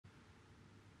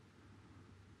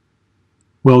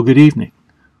Well, good evening.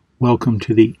 Welcome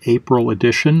to the April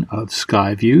edition of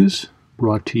Sky Views,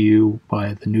 brought to you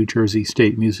by the New Jersey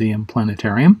State Museum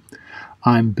Planetarium.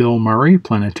 I'm Bill Murray,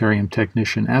 planetarium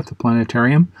technician at the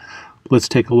planetarium. Let's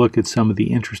take a look at some of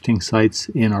the interesting sights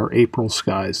in our April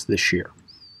skies this year.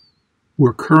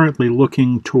 We're currently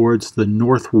looking towards the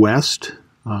northwest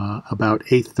about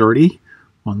 8:30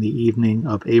 on the evening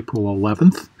of April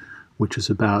 11th, which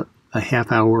is about a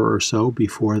half hour or so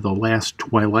before the last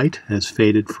twilight has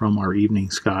faded from our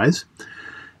evening skies.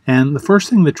 And the first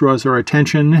thing that draws our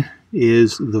attention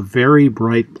is the very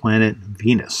bright planet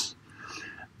Venus.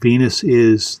 Venus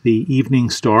is the evening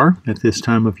star at this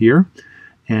time of year,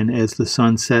 and as the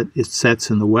sun sets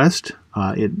in the west,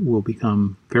 it will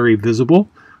become very visible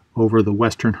over the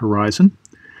western horizon.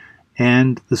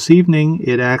 And this evening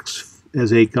it acts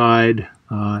as a guide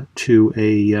to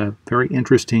a very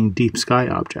interesting deep sky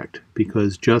object,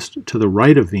 because just to the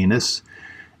right of Venus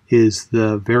is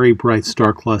the very bright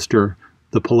star cluster,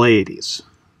 the Pleiades.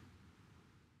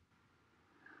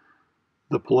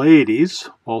 The Pleiades,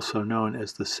 also known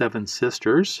as the Seven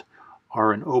Sisters,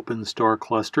 are an open star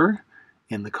cluster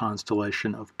in the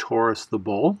constellation of Taurus the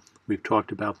Bull. We've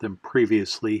talked about them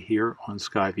previously here on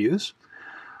Sky Views.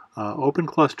 Open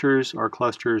clusters are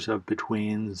clusters of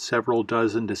between several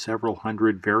dozen to several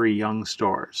hundred very young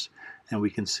stars. And we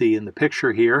can see in the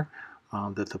picture here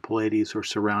that the Pleiades are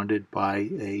surrounded by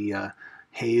a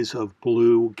haze of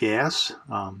blue gas.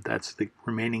 That's the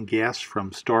remaining gas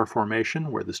from star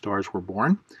formation where the stars were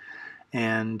born.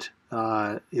 And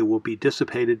it will be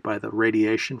dissipated by the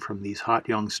radiation from these hot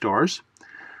young stars.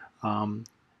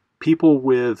 People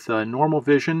with normal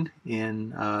vision in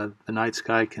the night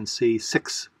sky can see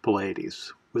 6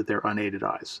 Pleiades with their unaided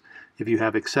eyes. If you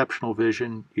have exceptional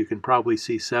vision, you can probably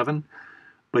see 7,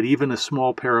 but even a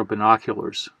small pair of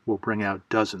binoculars will bring out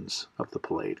dozens of the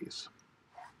Pleiades.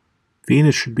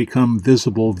 Venus should become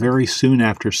visible very soon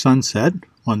after sunset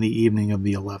on the evening of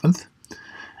the 11th.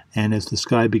 And as the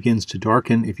sky begins to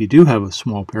darken, if you do have a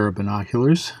small pair of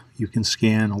binoculars, you can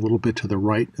scan a little bit to the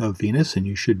right of Venus and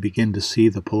you should begin to see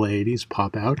the Pleiades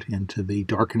pop out into the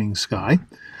darkening sky.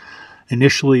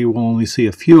 Initially, you will only see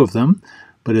a few of them,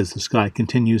 but as the sky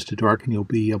continues to darken, you'll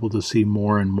be able to see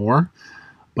more and more.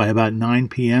 By about 9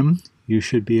 p.m., you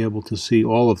should be able to see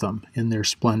all of them in their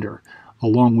splendor,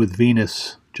 along with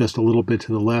Venus just a little bit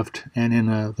to the left, and in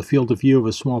the field of view of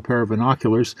a small pair of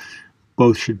binoculars,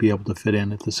 both should be able to fit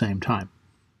in at the same time.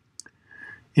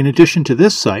 In addition to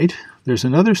this sight, there's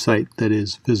another sight that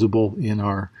is visible in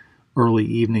our early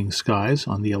evening skies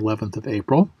on the 11th of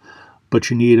April, but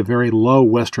you need a very low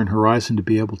western horizon to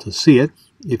be able to see it.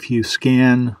 If you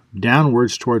scan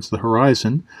downwards towards the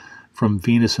horizon from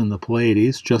Venus and the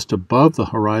Pleiades, just above the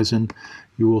horizon,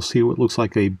 you will see what looks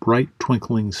like a bright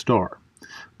twinkling star.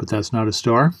 But that's not a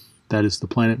star, that is the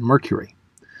planet Mercury.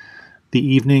 The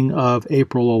evening of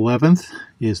April 11th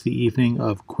is the evening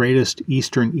of greatest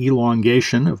eastern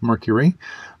elongation of Mercury.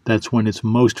 That's when it's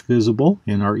most visible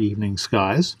in our evening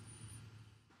skies.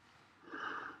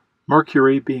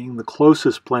 Mercury, being the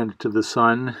closest planet to the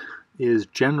Sun, is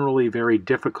generally very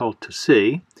difficult to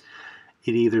see.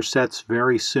 It either sets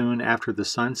very soon after the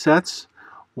sun sets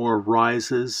or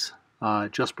rises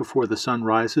just before the sun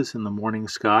rises in the morning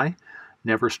sky,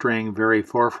 never straying very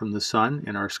far from the sun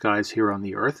in our skies here on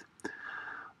the Earth.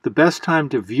 The best time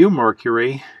to view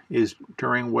Mercury is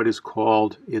during what is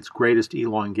called its greatest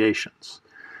elongations.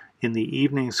 In the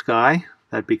evening sky,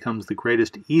 that becomes the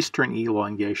greatest eastern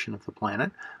elongation of the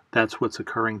planet. That's what's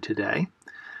occurring today,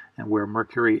 and where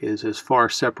Mercury is as far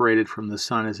separated from the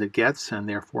sun as it gets, and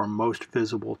therefore most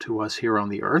visible to us here on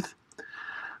the Earth.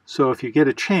 So if you get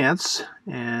a chance,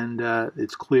 and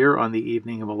it's clear on the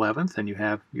evening of 11th, and you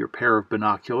have your pair of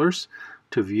binoculars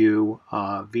to view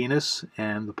Venus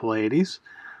and the Pleiades,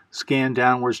 scan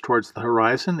downwards towards the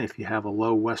horizon if you have a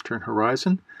low western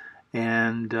horizon,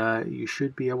 and you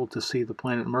should be able to see the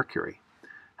planet Mercury.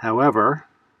 However,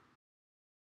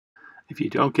 if you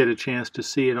don't get a chance to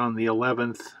see it on the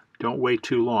 11th, don't wait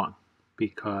too long,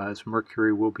 because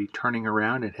Mercury will be turning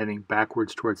around and heading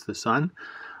backwards towards the sun,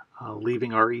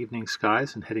 leaving our evening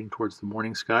skies and heading towards the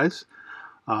morning skies.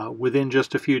 Within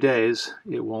just a few days,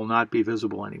 it will not be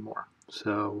visible anymore.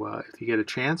 So if you get a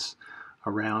chance,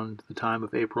 around the time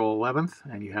of April 11th,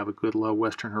 and you have a good low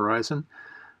western horizon,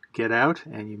 get out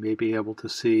and you may be able to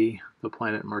see the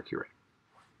planet Mercury.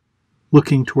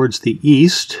 Looking towards the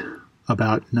east,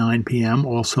 about 9 p.m.,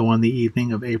 also on the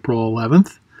evening of April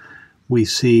 11th, we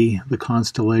see the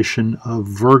constellation of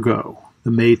Virgo, the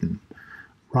Maiden,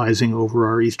 rising over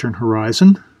our eastern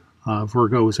horizon.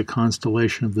 Virgo is a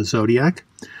constellation of the zodiac.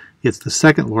 It's the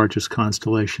second largest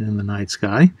constellation in the night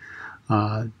sky.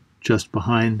 just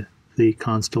behind the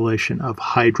constellation of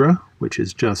Hydra, which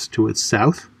is just to its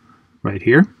south, right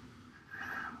here.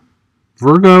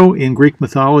 Virgo in Greek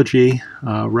mythology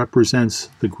represents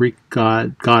the Greek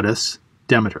goddess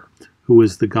Demeter, who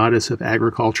is the goddess of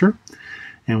agriculture.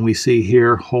 And we see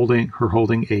here her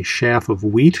holding a chaff of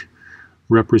wheat,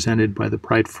 represented by the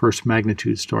bright first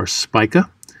magnitude star Spica.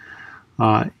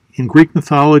 In Greek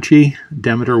mythology,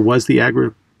 Demeter was the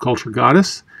agriculture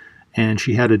goddess, and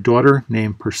she had a daughter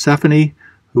named Persephone,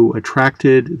 who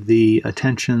attracted the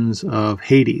attentions of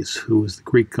Hades, who was the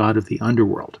Greek god of the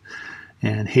underworld.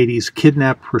 And Hades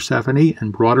kidnapped Persephone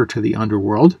and brought her to the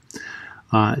underworld.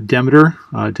 Demeter,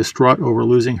 distraught over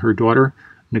losing her daughter,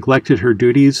 neglected her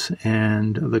duties,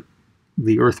 and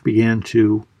the earth began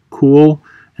to cool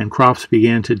and crops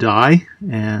began to die,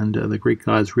 and the Greek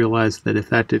gods realized that if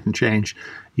that didn't change,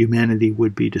 humanity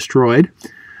would be destroyed.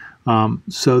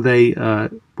 So they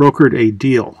brokered a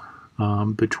deal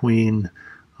between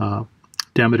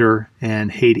Demeter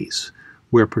and Hades,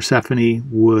 where Persephone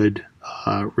would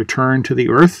return to the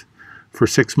earth for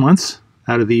 6 months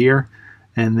out of the year,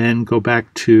 and then go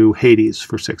back to Hades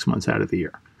for 6 months out of the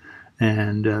year.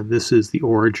 And this is the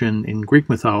origin in Greek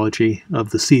mythology of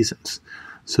the seasons.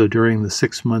 So during the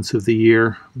 6 months of the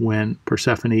year when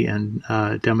Persephone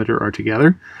and Demeter are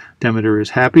together, Demeter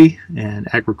is happy and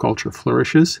agriculture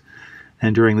flourishes.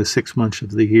 And during the 6 months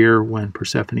of the year when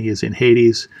Persephone is in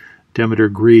Hades, Demeter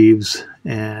grieves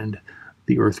and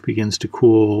the earth begins to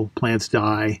cool, plants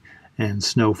die, and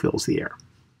snow fills the air.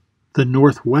 The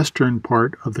northwestern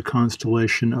part of the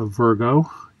constellation of Virgo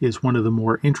is one of the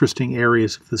more interesting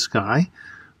areas of the sky,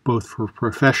 both for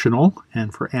professional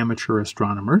and for amateur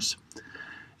astronomers.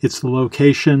 It's the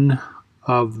location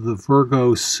of the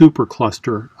Virgo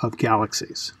supercluster of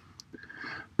galaxies.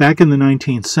 Back in the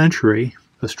 19th century,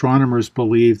 astronomers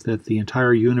believed that the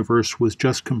entire universe was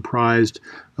just comprised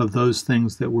of those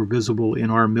things that were visible in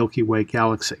our Milky Way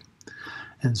galaxy.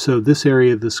 And so this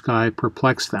area of the sky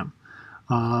perplexed them.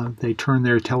 They turned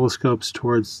their telescopes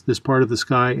towards this part of the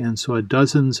sky and saw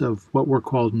dozens of what were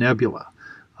called nebula,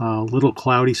 little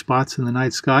cloudy spots in the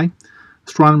night sky.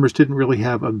 Astronomers didn't really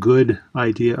have a good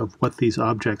idea of what these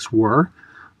objects were.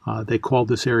 They called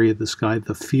this area of the sky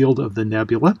the field of the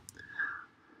nebula.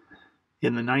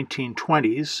 In the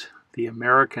 1920s, the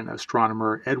American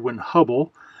astronomer Edwin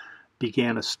Hubble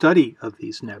began a study of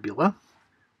these nebula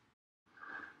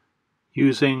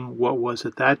using what was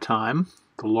at that time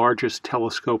the largest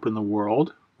telescope in the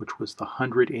world, which was the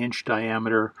 100-inch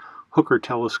diameter Hooker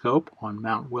telescope on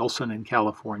Mount Wilson in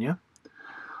California.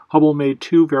 Hubble made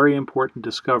two very important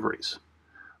discoveries.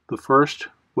 The first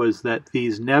was that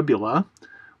these nebula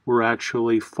were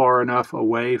actually far enough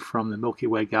away from the Milky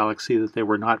Way galaxy that they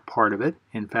were not part of it.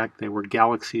 In fact, they were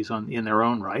galaxies in their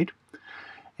own right.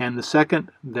 And the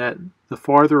second, that the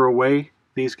farther away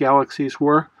these galaxies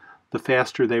were, the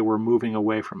faster they were moving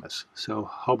away from us. So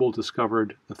Hubble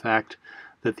discovered the fact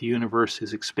that the universe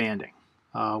is expanding,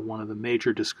 one of the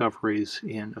major discoveries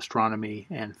in astronomy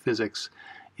and physics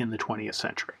in the 20th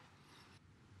century.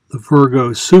 The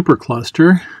Virgo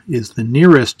supercluster is the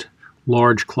nearest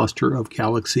large cluster of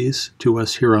galaxies to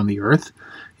us here on the Earth.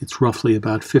 It's roughly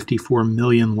about 54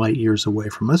 million light years away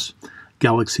from us.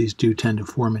 Galaxies do tend to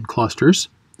form in clusters.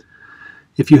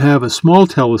 If you have a small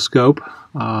telescope,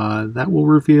 that will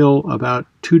reveal about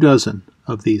 24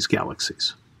 of these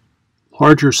galaxies.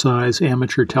 Larger size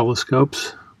amateur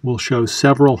telescopes will show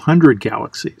several hundred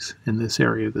galaxies in this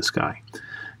area of the sky,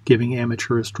 giving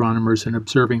amateur astronomers an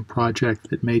observing project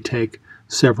that may take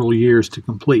several years to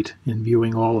complete in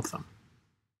viewing all of them.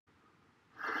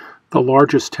 The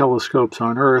largest telescopes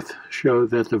on Earth show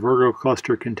that the Virgo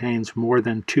cluster contains more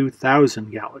than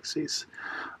 2,000 galaxies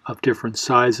of different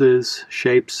sizes,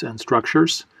 shapes, and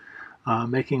structures,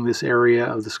 making this area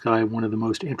of the sky one of the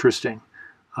most interesting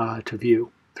to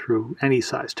view through any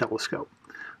size telescope.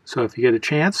 So if you get a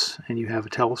chance and you have a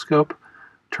telescope,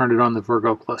 turn it on the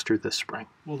Virgo cluster this spring.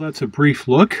 Well, that's a brief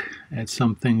look at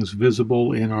some things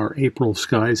visible in our April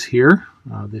skies here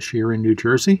this year in New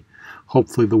Jersey.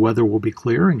 Hopefully the weather will be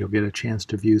clear and you'll get a chance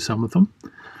to view some of them.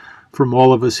 From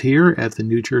all of us here at the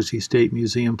New Jersey State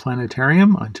Museum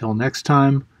Planetarium, until next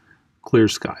time, clear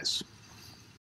skies.